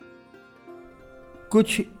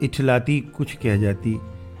कुछ इठलाती कुछ कह जाती,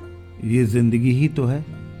 ये जिंदगी ही तो है।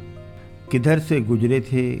 किधर से गुजरे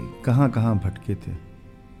थे, कहाँ कहाँ भटके थे।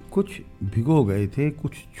 कुछ भिगो गए थे,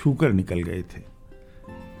 कुछ छूकर निकल गए थे।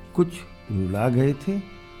 कुछ रुला गए थे,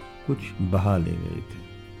 कुछ बहा ले गए थे।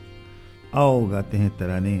 आओ गाते हैं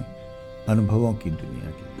तराने अनुभवों की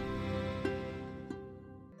दुनिया के।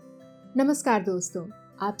 नमस्कार दोस्तों,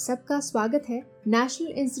 आप सबका स्वागत है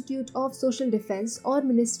national institute of social defence और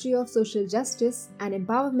ministry of social justice and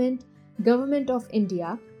empowerment, government of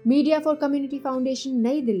India, media for community foundation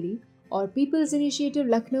Nai Delhi और पीपल्स इनिशिएटिव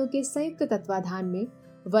लखनऊ के संयुक्त तत्वाधान में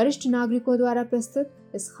वरिष्ठ नागरिकों द्वारा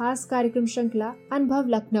प्रस्तुत इस खास कार्यक्रम श्रृंखला अनुभव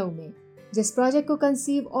लखनऊ में, जिस प्रोजेक्ट को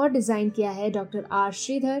कंसीव और डिजाइन किया है डॉक्टर आर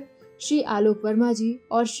श्रीधर, श्री आलोक वर्मा जी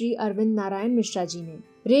और श्री अरविंद नारायण मिश्रा जी ने।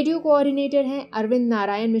 रेडियो कोऑर्डिनेटर हैं अरविंद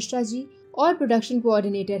नारायण मिश्रा जी और प्रोडक्शन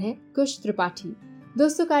कोऑर्डिनेटर हैं कुश त्रिपाठी।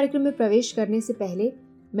 दोस्तों, कार्यक्रम में प्रवेश करने से पहले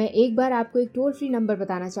मैं एक बार आपको एक टोल फ्री नंबर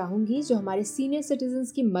बताना चाहूंगी जो हमारे सीनियर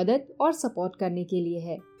सिटीजन्स की मदद और सपोर्ट करने के लिए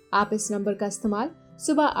है। आप इस नंबर का इस्तेमाल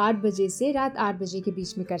सुबह 8 बजे से रात 8 बजे के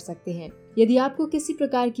बीच में कर सकते हैं। यदि आपको किसी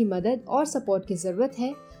प्रकार की मदद और सपोर्ट की जरूरत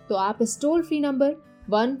है तो आप इस टोल फ्री नंबर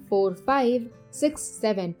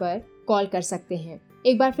 14567 पर कॉल कर सकते हैं।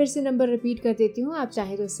 एक बार फिर से नंबर रिपीट कर देती हूँ, आप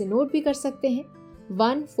चाहें तो इसे नोट भी कर सकते हैं।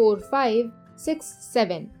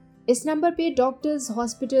 14567। इस नंबर पे doctors,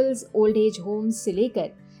 hospitals, old age homes से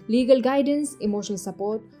लेकर लीगल गाइडेंस, इमोशनल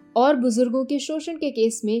सपोर्ट और बुजुर्गों के शोषण के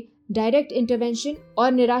केस में डायरेक्ट इंटरवेंशन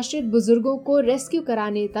और निराश्रित बुजुर्गों को रेस्क्यू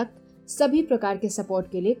कराने तक सभी प्रकार के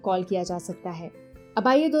सपोर्ट के लिए कॉल किया जा सकता है। अब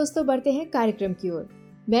आइए दोस्तों, बढ़ते हैं कार्यक्रम की ओर।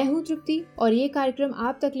 मैं हूँ तृप्ति और ये कार्यक्रम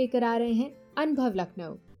आप तक लेकर आ रहे हैं अनुभव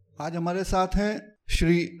लखनऊ। आज हमारे साथ हैं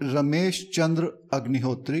श्री रमेश चंद्र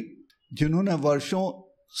अग्निहोत्री, जिन्होंने वर्षों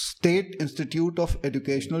state institute of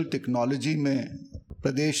educational technology में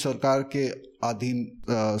प्रदेश सरकार के अधीन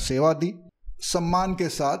सेवा दी, सम्मान के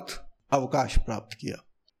साथ अवकाश प्राप्त किया।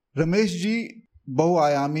 रमेश जी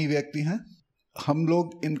बहुआयामी व्यक्ति हैं। हम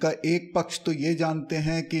लोग इनका एक पक्ष तो ये जानते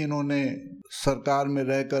हैं कि इन्होंने सरकार में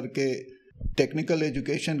रह करके टेक्निकल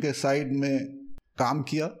एजुकेशन के साइड में काम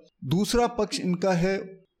किया। दूसरा पक्ष इनका है,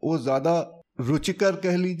 वो ज़्यादा रुचिकर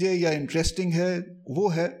कह लीजिए या इंटरेस्टिंग है, वो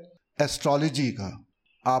है एस्ट्रोलॉजी का।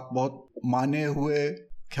 आप बहुत माने हुए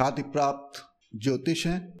ख्याति प्राप्त ज्योतिष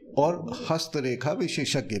हैं और हस्तरेखा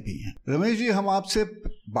विशेषज्ञ भी हैं। रमेश जी, हम आपसे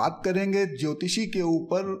बात करेंगे ज्योतिषी के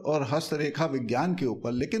ऊपर और हस्तरेखा विज्ञान के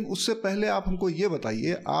ऊपर, लेकिन उससे पहले आप हमको ये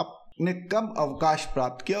बताइए, आपने कब अवकाश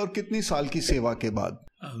प्राप्त किया और कितनी साल की सेवा के बाद?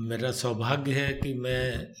 मेरा सौभाग्य है कि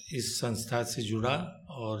मैं इस संस्था से जुड़ा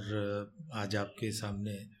और आज आपके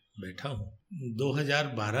सामने बैठा हूँ।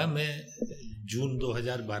 2012 में, जून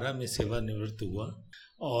 2012 में सेवानिवृत्त हुआ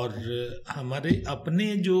और हमारे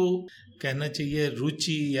अपने जो कहना चाहिए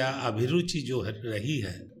रुचि या अभिरुचि जो रही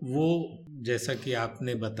है, वो जैसा कि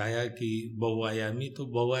आपने बताया कि बहुआयामी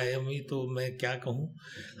तो मैं क्या कहूँ,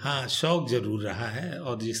 हाँ, शौक जरूर रहा है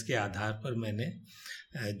और जिसके आधार पर मैंने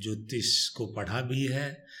ज्योतिष को पढ़ा भी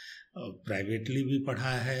है, प्राइवेटली भी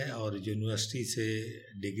पढ़ा है और यूनिवर्सिटी से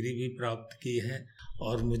डिग्री भी प्राप्त की है।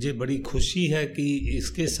 और मुझे बड़ी खुशी है कि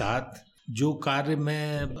इसके साथ जो कार्य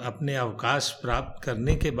मैं अपने अवकाश प्राप्त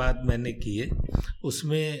करने के बाद मैंने किए,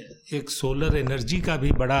 उसमें एक सोलर एनर्जी का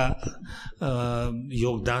भी बड़ा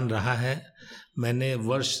योगदान रहा है। मैंने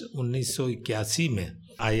वर्ष 1981 में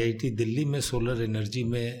IIT दिल्ली में सोलर एनर्जी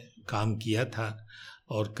में काम किया था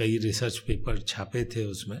और कई रिसर्च पेपर छापे थे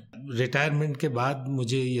उसमें। रिटायरमेंट के बाद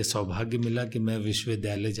मुझे ये सौभाग्य मिला कि मैं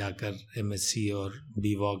विश्वविद्यालय जाकर MSc और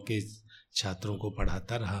BVoc के छात्रों को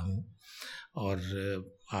पढ़ाता रहा हूँ और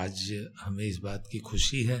आज हमें इस बात की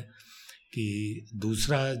खुशी है कि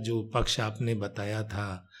दूसरा जो पक्ष आपने बताया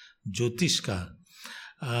था ज्योतिष का,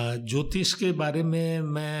 ज्योतिष के बारे में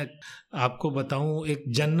मैं आपको बताऊं, एक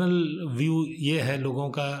जनरल व्यू ये है लोगों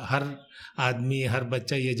का, हर आदमी, हर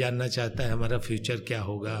बच्चा ये जानना चाहता है हमारा फ्यूचर क्या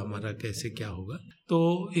होगा, हमारा कैसे क्या होगा।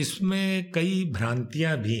 तो इसमें कई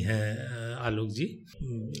भ्रांतियां भी हैं आलोक जी,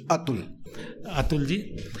 अतुल जी,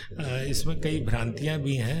 इसमें कई भ्रांतियां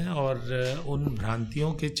भी हैं और उन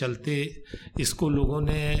भ्रांतियों के चलते इसको लोगों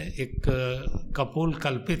ने एक कपोल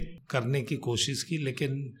कल्पित करने की कोशिश की,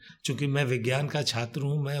 लेकिन चूंकि मैं विज्ञान का छात्र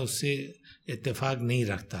हूँ, मैं उससे इत्तेफाक नहीं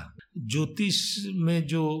रखता। ज्योतिष में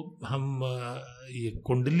जो हम ये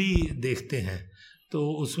कुंडली देखते हैं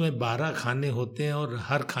तो उसमें 12 खाने होते हैं और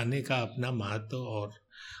हर खाने का अपना महत्व और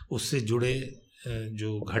उससे जुड़े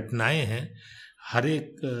जो घटनाएं हैं, हर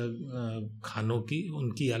एक खानों की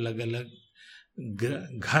उनकी अलग अलग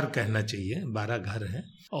घर कहना चाहिए, 12 घर हैं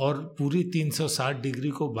और पूरी 360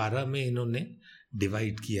 डिग्री को 12 में इन्होंने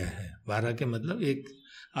डिवाइड किया है। 12 के मतलब एक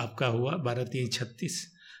आपका हुआ 12 3 36,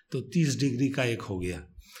 तो 30 डिग्री का एक हो गया।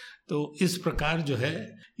 तो इस प्रकार जो है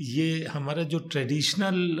ये हमारा जो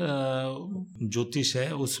ट्रेडिशनल ज्योतिष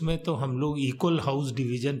है उसमें तो हम लोग इक्वल हाउस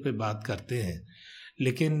डिवीजन पे बात करते हैं,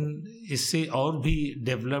 लेकिन इससे और भी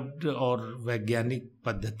डेवलप्ड और वैज्ञानिक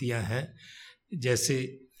पद्धतियां हैं। जैसे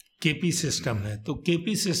केपी सिस्टम है, तो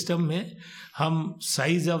केपी सिस्टम में हम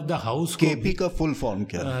साइज ऑफ द हाउस को, केपी का फुल फॉर्म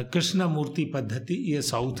क्या है? कृष्णमूर्ति पद्धति, ये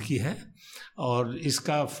साउथ की है और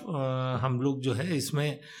इसका हम लोग जो है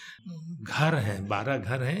इसमें घर हैं, 12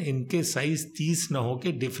 घर हैं, इनके साइज 30 न हो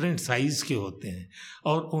के डिफरेंट साइज के होते हैं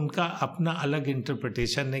और उनका अपना अलग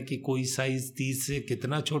इंटरप्रिटेशन है कि कोई साइज 30 से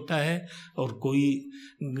कितना छोटा है और कोई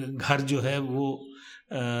घर जो है वो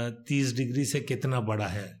 30 डिग्री से कितना बड़ा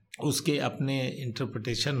है, उसके अपने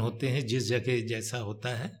इंटरप्रिटेशन होते हैं। जिस जगह जैसा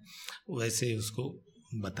होता है वैसे उसको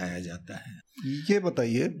बताया जाता है। ये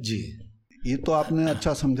बताइए जी, ये तो आपने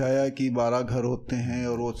अच्छा समझाया कि 12 घर होते हैं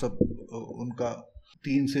और वो सब उनका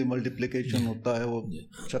 3 से मल्टीप्लिकेशन होता है, वो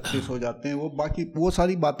 36 हो जाते हैं, वो बाकी वो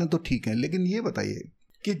सारी बातें तो ठीक हैं, लेकिन ये बताइए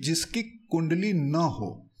कि जिसकी कुंडली न हो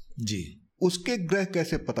जी, उसके ग्रह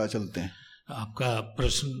कैसे पता चलते हैं? आपका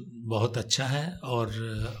प्रश्न बहुत अच्छा है और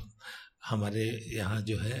हमारे यहाँ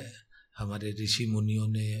जो है हमारे ऋषि मुनियों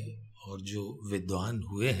ने और जो विद्वान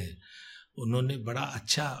हुए हैं उन्होंने बड़ा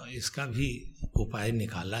अच्छा इसका भी उपाय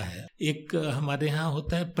निकाला है। एक हमारे यहाँ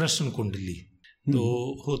होता है प्रश्न कुंडली। तो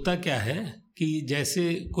होता क्या है कि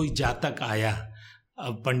जैसे कोई जातक आया,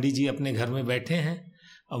 अब पंडित जी अपने घर में बैठे हैं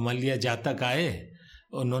और मान लिया जातक आए,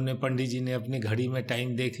 उन्होंने पंडित जी ने अपनी घड़ी में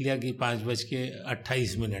टाइम देख लिया कि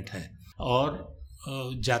 5:28 है और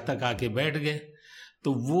जातक आके बैठ गए,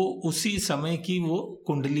 तो वो उसी समय की वो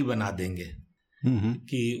कुंडली बना देंगे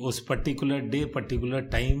कि उस पर्टिकुलर डे पर्टिकुलर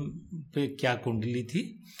टाइम पे क्या कुंडली थी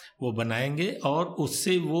वो बनाएंगे और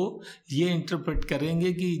उससे वो ये इंटरप्रेट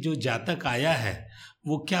करेंगे कि जो जातक आया है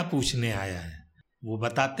वो क्या पूछने आया है। वो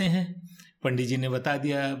बताते हैं, पंडित जी ने बता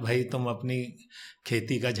दिया भाई तुम अपनी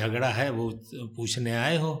खेती का झगड़ा है वो पूछने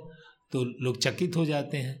आए हो, तो लोग चकित हो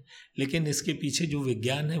जाते हैं। लेकिन इसके पीछे जो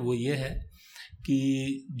विज्ञान है वो ये है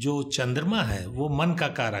कि जो चंद्रमा है वो मन का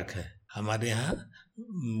कारक है। हमारे यहाँ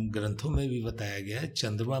ग्रंथों में भी बताया गया है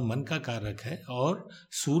चंद्रमा मन का कारक है और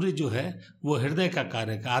सूर्य जो है वो हृदय का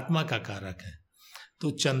कारक, आत्मा का कारक है।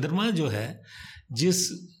 तो चंद्रमा जो है जिस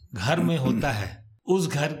घर में होता है उस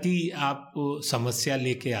घर की आप समस्या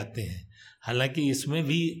लेके आते हैं। हालांकि इसमें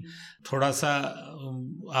भी थोड़ा सा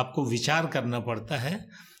आपको विचार करना पड़ता है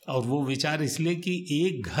और वो विचार इसलिए कि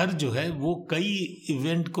एक घर जो है वो कई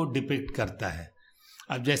इवेंट को डिपिक्ट करता है।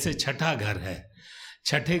 अब जैसे छठा घर है,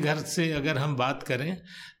 छठे घर से अगर हम बात करें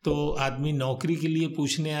तो आदमी नौकरी के लिए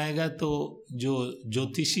पूछने आएगा तो जो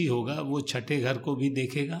ज्योतिषी होगा वो छठे घर को भी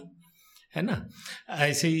देखेगा, है ना।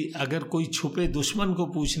 ऐसे ही अगर कोई छुपे दुश्मन को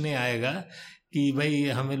पूछने आएगा कि भाई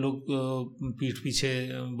हमें लोग पीठ पीछे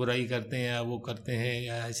बुराई करते हैं या वो करते हैं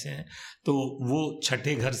या ऐसे हैं, तो वो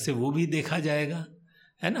छठे घर से वो भी देखा जाएगा,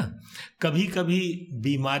 है ना। कभी कभी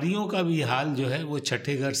बीमारियों का भी हाल जो है वो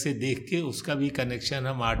छठे घर से देख के उसका भी कनेक्शन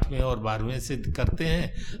हम 8वें और 12वें से करते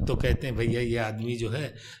हैं, तो कहते हैं भैया ये आदमी जो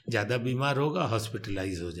है ज़्यादा बीमार होगा,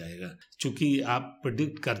 हॉस्पिटलाइज हो जाएगा। चूँकि आप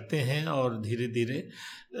प्रेडिक्ट करते हैं और धीरे धीरे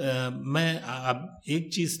मैं अब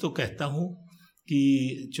एक चीज़ तो कहता हूँ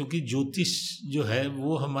कि चूँकि ज्योतिष जो है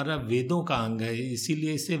वो हमारा वेदों का अंग है,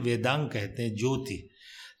 इसीलिए इसे वेदांग कहते हैं, ज्योति।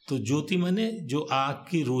 तो ज्योति माने जो आँख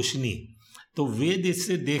की रोशनी, तो वेद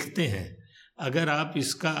इससे देखते हैं। अगर आप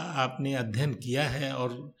इसका आपने अध्ययन किया है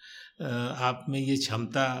और आप में ये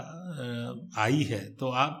क्षमता आई है तो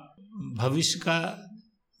आप भविष्य का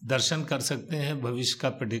दर्शन कर सकते हैं, भविष्य का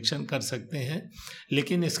प्रेडिक्शन कर सकते हैं।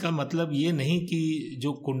 लेकिन इसका मतलब ये नहीं कि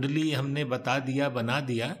जो कुंडली हमने बता दिया बना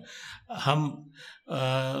दिया हम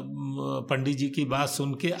पंडित जी की बात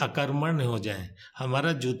सुन के अकर्मण्य हो जाएं।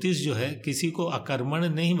 हमारा ज्योतिष जो है किसी को अकर्मण्य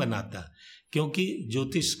नहीं बनाता, क्योंकि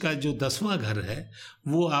ज्योतिष का जो 10वां घर है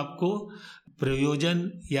वो आपको प्रयोजन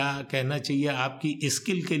या कहना चाहिए आपकी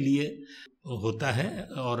स्किल के लिए होता है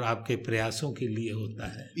और आपके प्रयासों के लिए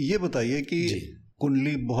होता है। ये बताइए कि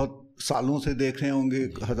कुंडली बहुत सालों से देख रहे होंगे,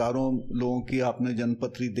 हजारों लोगों की आपने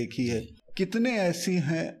जन्मपत्री देखी है, कितने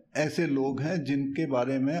ऐसे लोग हैं जिनके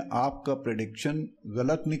बारे में आपका प्रेडिक्शन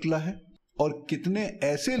गलत निकला है और कितने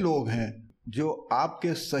ऐसे लोग हैं जो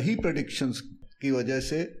आपके सही प्रेडिक्शंस की वजह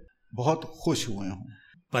से बहुत खुश हुए हों?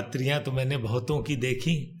 पत्रियां तो मैंने बहुतों की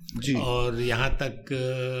देखी जी। और यहाँ तक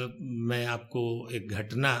मैं आपको एक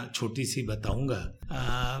घटना छोटी सी बताऊंगा।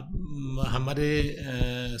 हमारे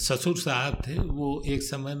ससुर साहब थे, वो एक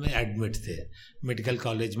समय में एडमिट थे मेडिकल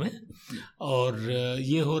कॉलेज में और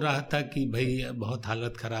ये हो रहा था कि भाई बहुत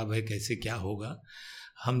हालत ख़राब है, कैसे क्या होगा।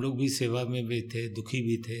 हम लोग भी सेवा में भी थे, दुखी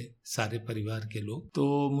भी थे, सारे परिवार के लोग।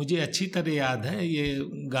 तो मुझे अच्छी तरह याद है, ये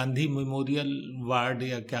गांधी मेमोरियल वार्ड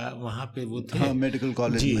या क्या वहाँ पे वो थे, हाँ, मेडिकल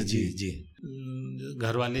कॉलेज जी में। जी जी।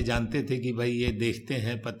 घर वाले जानते थे कि भाई ये देखते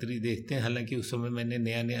हैं, पत्री देखते हैं। हालांकि उस समय मैंने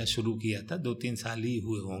नया नया शुरू किया था, 2-3 साल ही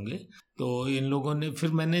हुए होंगे। तो इन लोगों ने, फिर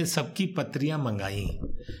मैंने सबकी पत्रियाँ मंगाई।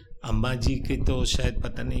 अम्मा जी की तो शायद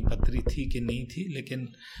पता नहीं पत्री थी कि नहीं थी, लेकिन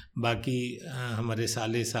बाकी हमारे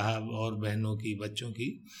साले साहब और बहनों की, बच्चों की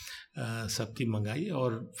सबकी मंगाई।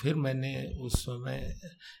 और फिर मैंने उस समय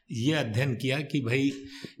ये अध्ययन किया कि भाई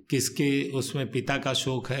किसके उसमें पिता का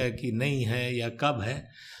शोक है कि नहीं है या कब है।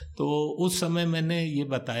 तो उस समय मैंने ये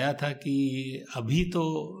बताया था कि अभी तो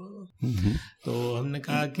हमने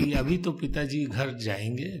कहा कि अभी तो पिताजी घर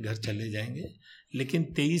जाएंगे, घर चले जाएंगे, लेकिन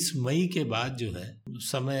 23 मई के बाद जो है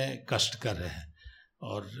समय कष्टकर है।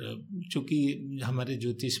 और चूँकि हमारे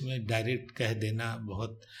ज्योतिष में डायरेक्ट कह देना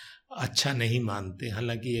बहुत अच्छा नहीं मानते।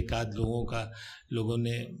 हालांकि एक आध लोगों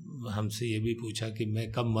ने हमसे ये भी पूछा कि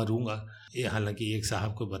मैं कब मरूंगा, ये हालांकि एक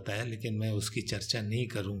साहब को बताया, लेकिन मैं उसकी चर्चा नहीं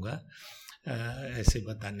करूंगा, ऐसे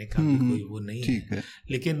बताने का भी कोई वो नहीं है।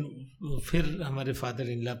 लेकिन फिर हमारे फादर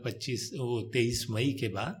इन लॉ 23 मई के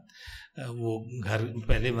बाद वो घर,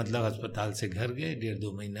 पहले मतलब अस्पताल से घर गए,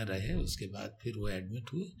 1.5-2 महीना रहे, उसके बाद फिर वो एडमिट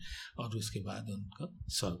हुए और उसके बाद उनका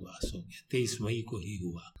स्वर्गवास हो गया। 23 मई को ही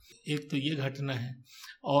हुआ। एक तो ये घटना है।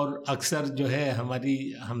 और अक्सर जो है हमारी,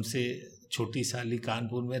 हमसे छोटी साली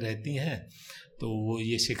कानपुर में रहती हैं, तो वो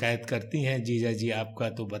ये शिकायत करती हैं, जीजा जी आपका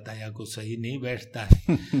तो बताया कुछ सही नहीं बैठता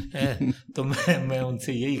है। तो मैं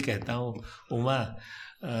उनसे यही कहता हूँ, उमा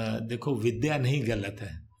देखो विद्या नहीं गलत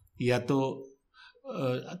है, या तो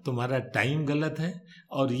तुम्हारा टाइम गलत है,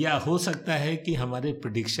 और या हो सकता है कि हमारे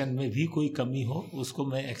प्रेडिक्शन में भी कोई कमी हो, उसको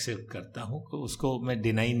मैं एक्सेप्ट करता हूँ, उसको मैं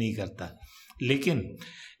डिनाई नहीं करता। लेकिन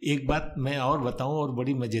एक बात मैं और बताऊँ, और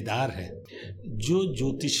बड़ी मज़ेदार है, जो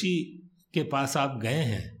ज्योतिषी के पास आप गए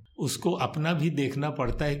हैं उसको अपना भी देखना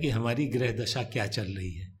पड़ता है कि हमारी ग्रह दशा क्या चल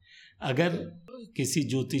रही है। अगर किसी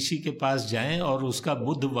ज्योतिषी के पास जाएं और उसका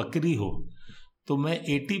बुध वक्री हो, तो मैं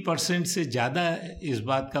 80% से ज़्यादा इस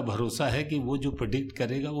बात का भरोसा है कि वो जो प्रेडिक्ट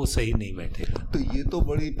करेगा वो सही नहीं बैठेगा। तो ये तो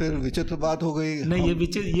बड़ी फिर विचित्र बात हो गई। नहीं,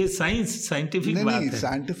 ये साइंटिफिक बात है।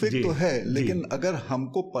 साइंटिफिक तो है, लेकिन अगर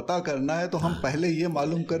हमको पता करना है तो हम पहले ये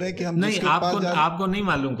मालूम करें कि हम नहीं, आपको नहीं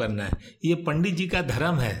मालूम करना है। ये पंडित जी का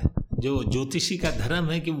धर्म है, जो ज्योतिषी का धर्म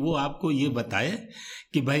है कि वो आपको ये बताए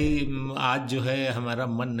कि भाई आज जो है हमारा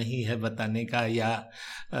मन नहीं है बताने का, या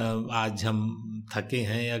आज हम थके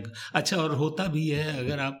हैं, या अच्छा। और होता भी है,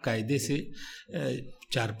 अगर आप कायदे से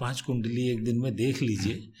 4-5 कुंडली एक दिन में देख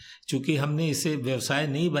लीजिए, चूँकि हमने इसे व्यवसाय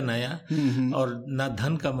नहीं बनाया और ना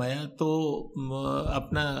धन कमाया, तो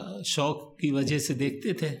अपना शौक की वजह से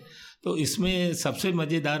देखते थे। तो इसमें सबसे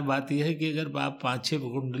मज़ेदार बात यह है कि अगर आप 5-6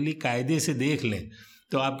 कुंडली कायदे से देख लें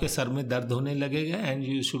तो आपके सर में दर्द होने लगेगा, and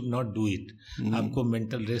you should not do it. आपको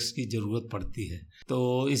मेंटल रेस्ट की ज़रूरत पड़ती है।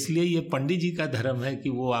 तो इसलिए ये पंडित जी का धर्म है कि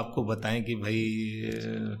वो आपको बताएं कि भाई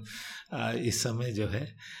इस समय जो है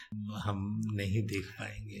हम नहीं देख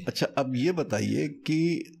पाएंगे। अच्छा, अब ये बताइए कि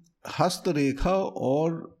हस्तरेखा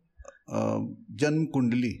और जन्म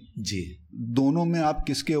कुंडली जी, दोनों में आप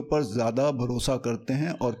किसके ऊपर ज़्यादा भरोसा करते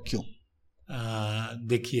हैं और क्यों?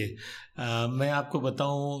 देखिए, मैं आपको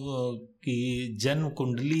बताऊं कि जन्म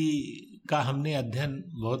कुंडली का हमने अध्ययन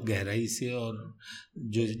बहुत गहराई से, और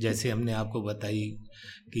जो जैसे हमने आपको बताई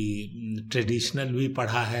कि ट्रेडिशनल भी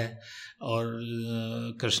पढ़ा है और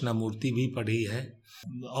कृष्णमूर्ति भी पढ़ी है।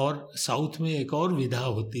 और साउथ में एक और विधा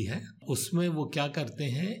होती है, उसमें वो क्या करते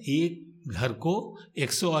हैं, एक घर को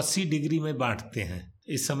 180 डिग्री में बांटते हैं।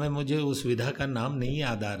 इस समय मुझे उस विधा का नाम नहीं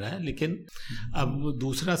याद आ रहा है, लेकिन अब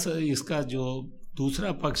इसका जो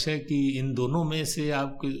दूसरा पक्ष है कि इन दोनों में से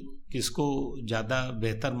आप किसको ज़्यादा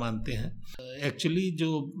बेहतर मानते हैं। एक्चुअली जो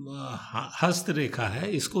हस्तरेखा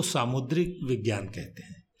है, इसको सामुद्रिक विज्ञान कहते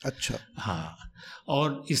हैं। अच्छा, हाँ।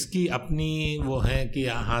 और इसकी अपनी वो है कि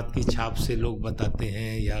हाथ की छाप से लोग बताते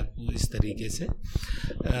हैं या इस तरीके से,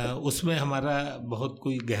 उसमें हमारा बहुत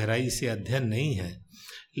कोई गहराई से अध्ययन नहीं है।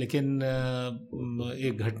 लेकिन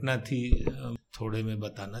एक घटना थी, थोड़े मैं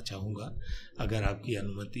बताना चाहूँगा अगर आपकी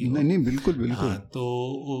अनुमति हो। नहीं, बिल्कुल बिल्कुल। हाँ,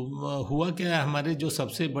 तो हुआ क्या, हमारे जो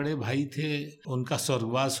सबसे बड़े भाई थे उनका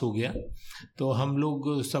स्वर्गवास हो गया। तो हम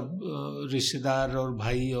लोग सब रिश्तेदार और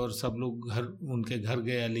भाई और सब लोग उनके घर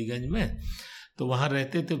गए अलीगंज में, तो वहाँ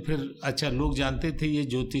रहते थे। फिर अच्छा, लोग जानते थे ये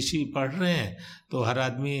ज्योतिषी पढ़ रहे हैं, तो हर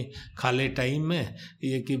आदमी खाली टाइम में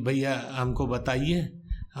ये कि भैया हमको बताइए,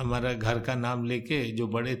 हमारा घर का नाम लेके जो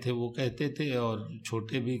बड़े थे वो कहते थे और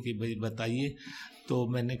छोटे भी कि भाई बताइए। तो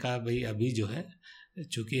मैंने कहा भाई अभी जो है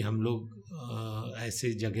चूँकि हम लोग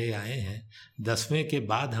ऐसे जगह आए हैं, 10वें के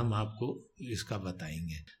बाद हम आपको इसका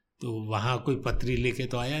बताएंगे। तो वहाँ कोई पत्री लेके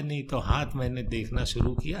तो आया नहीं, तो हाथ मैंने देखना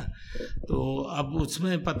शुरू किया। तो अब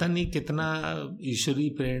उसमें पता नहीं कितना ईश्वरीय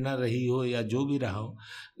प्रेरणा रही हो या जो भी रहा हो,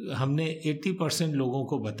 हमने 80% लोगों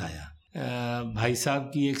को बताया। भाई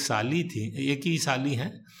साहब की एक साली थी, एक ही साली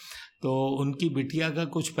हैं, तो उनकी बिटिया का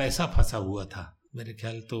कुछ पैसा फंसा हुआ था, मेरे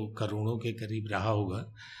ख्याल तो करोड़ों के करीब रहा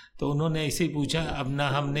होगा। तो उन्होंने ऐसे ही पूछा, अब ना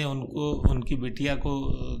हमने उनको, उनकी बिटिया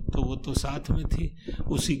को, तो वो तो साथ में थी,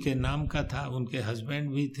 उसी के नाम का था, उनके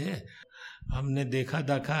हस्बैंड भी थे। हमने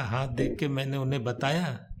देखा हाथ देख के मैंने उन्हें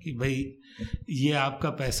बताया कि भाई ये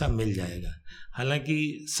आपका पैसा मिल जाएगा।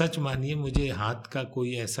 हालांकि सच मानिए मुझे हाथ का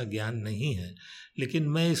कोई ऐसा ज्ञान नहीं है, लेकिन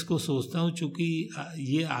मैं इसको सोचता हूँ चूँकि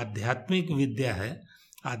ये आध्यात्मिक विद्या है,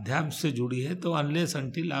 आध्यात्म से जुड़ी है, तो अनलेस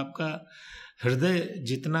अनटिल आपका हृदय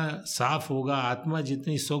जितना साफ होगा, आत्मा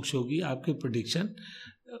जितनी स्वच्छ होगी, आपके प्रेडिक्शन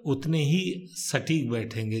उतने ही सटीक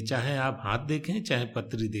बैठेंगे, चाहे आप हाथ देखें चाहे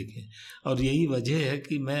पत्री देखें। और यही वजह है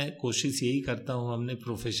कि मैं कोशिश यही करता हूँ, हमने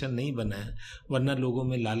प्रोफेशन नहीं बनाया, वरना लोगों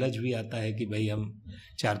में लालच भी आता है कि भाई हम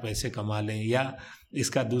 4 पैसे कमा लें। या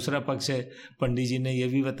इसका दूसरा पक्ष है, पंडित जी ने ये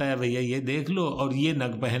भी बताया भैया ये देख लो और ये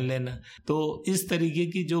नग पहन लेना। तो इस तरीके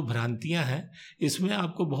की जो भ्रांतियाँ हैं, इसमें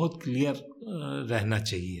आपको बहुत क्लियर रहना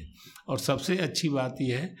चाहिए। और सबसे अच्छी बात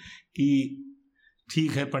यह है कि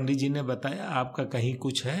ठीक है, पंडित जी ने बताया आपका कहीं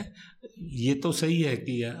कुछ है, ये तो सही है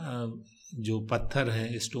कि जो पत्थर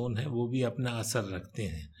हैं, स्टोन है, वो भी अपना असर रखते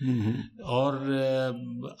हैं। और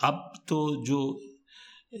अब तो जो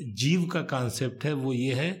जीव का कॉन्सेप्ट है वो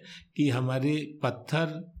ये है कि हमारे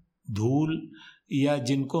पत्थर, धूल या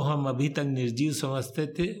जिनको हम अभी तक निर्जीव समझते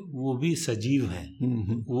थे वो भी सजीव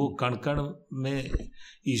हैं। वो कण कण में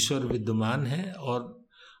ईश्वर विद्यमान है और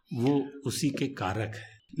वो उसी के कारक है।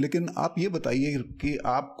 लेकिन आप ये बताइए कि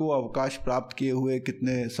आपको अवकाश प्राप्त किए हुए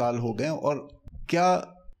कितने साल हो गए और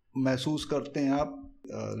क्या महसूस करते हैं आप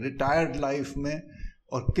रिटायर्ड लाइफ में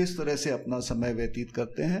और किस तरह से अपना समय व्यतीत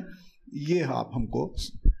करते हैं, ये आप हमको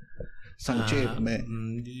संक्षेप में।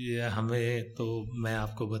 हमें तो मैं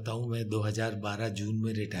आपको बताऊं, मैं 2012 जून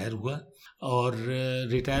में रिटायर हुआ और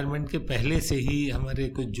रिटायरमेंट के पहले से ही हमारे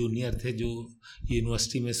कुछ जूनियर थे जो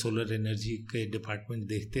यूनिवर्सिटी में सोलर एनर्जी के डिपार्टमेंट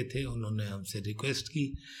देखते थे, उन्होंने हमसे रिक्वेस्ट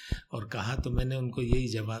की और कहा, तो मैंने उनको यही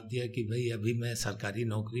जवाब दिया कि भाई अभी मैं सरकारी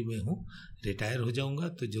नौकरी में हूँ, रिटायर हो जाऊँगा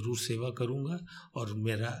तो ज़रूर सेवा करूँगा। और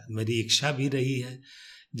मेरी इच्छा भी रही है,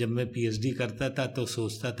 जब मैं PhD करता था तो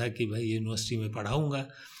सोचता था कि भाई यूनिवर्सिटी में पढ़ाऊँगा,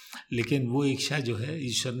 लेकिन वो इच्छा जो है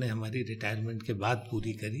ईश्वर ने हमारी रिटायरमेंट के बाद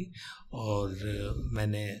पूरी करी और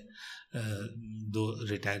मैंने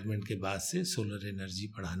रिटायरमेंट के बाद से सोलर एनर्जी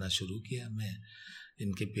पढ़ाना शुरू किया। मैं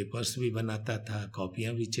इनके पेपर्स भी बनाता था,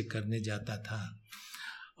 कॉपियाँ भी चेक करने जाता था।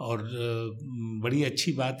 और बड़ी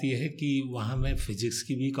अच्छी बात यह है कि वहाँ मैं फिजिक्स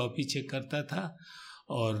की भी कॉपी चेक करता था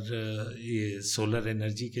और ये सोलर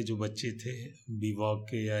एनर्जी के जो बच्चे थे BVOC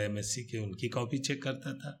के या MSc के, उनकी कॉपी चेक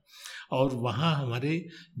करता था। और वहाँ हमारे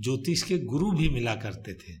ज्योतिष के गुरु भी मिला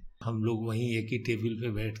करते थे, हम लोग वहीं एक ही टेबल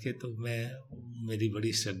पे बैठ के। तो मेरी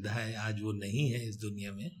बड़ी श्रद्धा है, आज वो नहीं है इस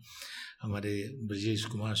दुनिया में, हमारे ब्रजेश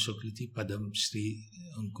कुमार शुक्ल जी पद्म श्री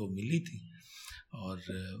उनको मिली थी और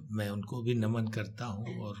मैं उनको भी नमन करता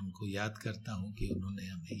हूँ और उनको याद करता हूँ कि उन्होंने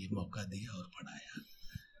हमें ये मौका दिया और पढ़ाया।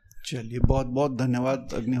 चलिए, बहुत बहुत धन्यवाद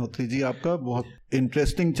अग्निहोत्री जी, आपका बहुत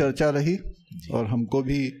इंटरेस्टिंग चर्चा रही और हमको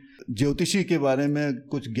भी ज्योतिषी के बारे में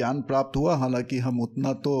कुछ ज्ञान प्राप्त हुआ, हालांकि हम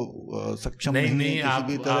उतना तो सक्षम नहीं आप,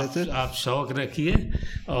 किसी भी तरह से। आप शौक रखिए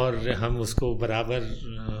और हम उसको बराबर,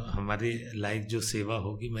 हमारी लाइक जो सेवा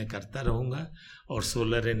होगी मैं करता रहूँगा और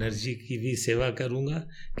सोलर एनर्जी की भी सेवा करूँगा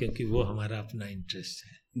क्योंकि वो हमारा अपना इंटरेस्ट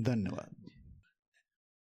है। धन्यवाद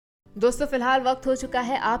दोस्तों, फिलहाल वक्त हो चुका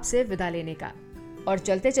है आपसे विदा लेने का और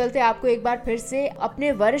चलते चलते आपको एक बार फिर से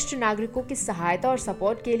अपने वरिष्ठ नागरिकों की सहायता और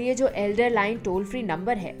सपोर्ट के लिए जो elder line toll free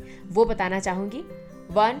number है वो बताना चाहूंगी,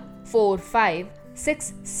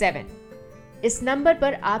 14567। इस नंबर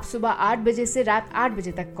पर आप सुबह 8 बजे से रात 8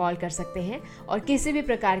 बजे तक कॉल कर सकते हैं और किसी भी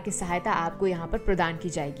प्रकार की सहायता आपको यहाँ पर प्रदान की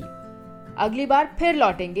जाएगी। अगली बार फिर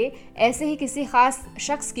लौटेंगे ऐसे ही किसी खास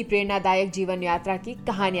शख्स की प्रेरणादायक जीवन यात्रा की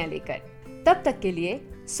कहानियां लेकर। तब तक के लिए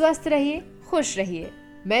स्वस्थ रहिए, खुश रहिए।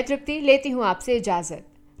 मैं तृप्ति लेती हूँ आपसे इजाजत।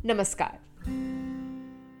 नमस्कार।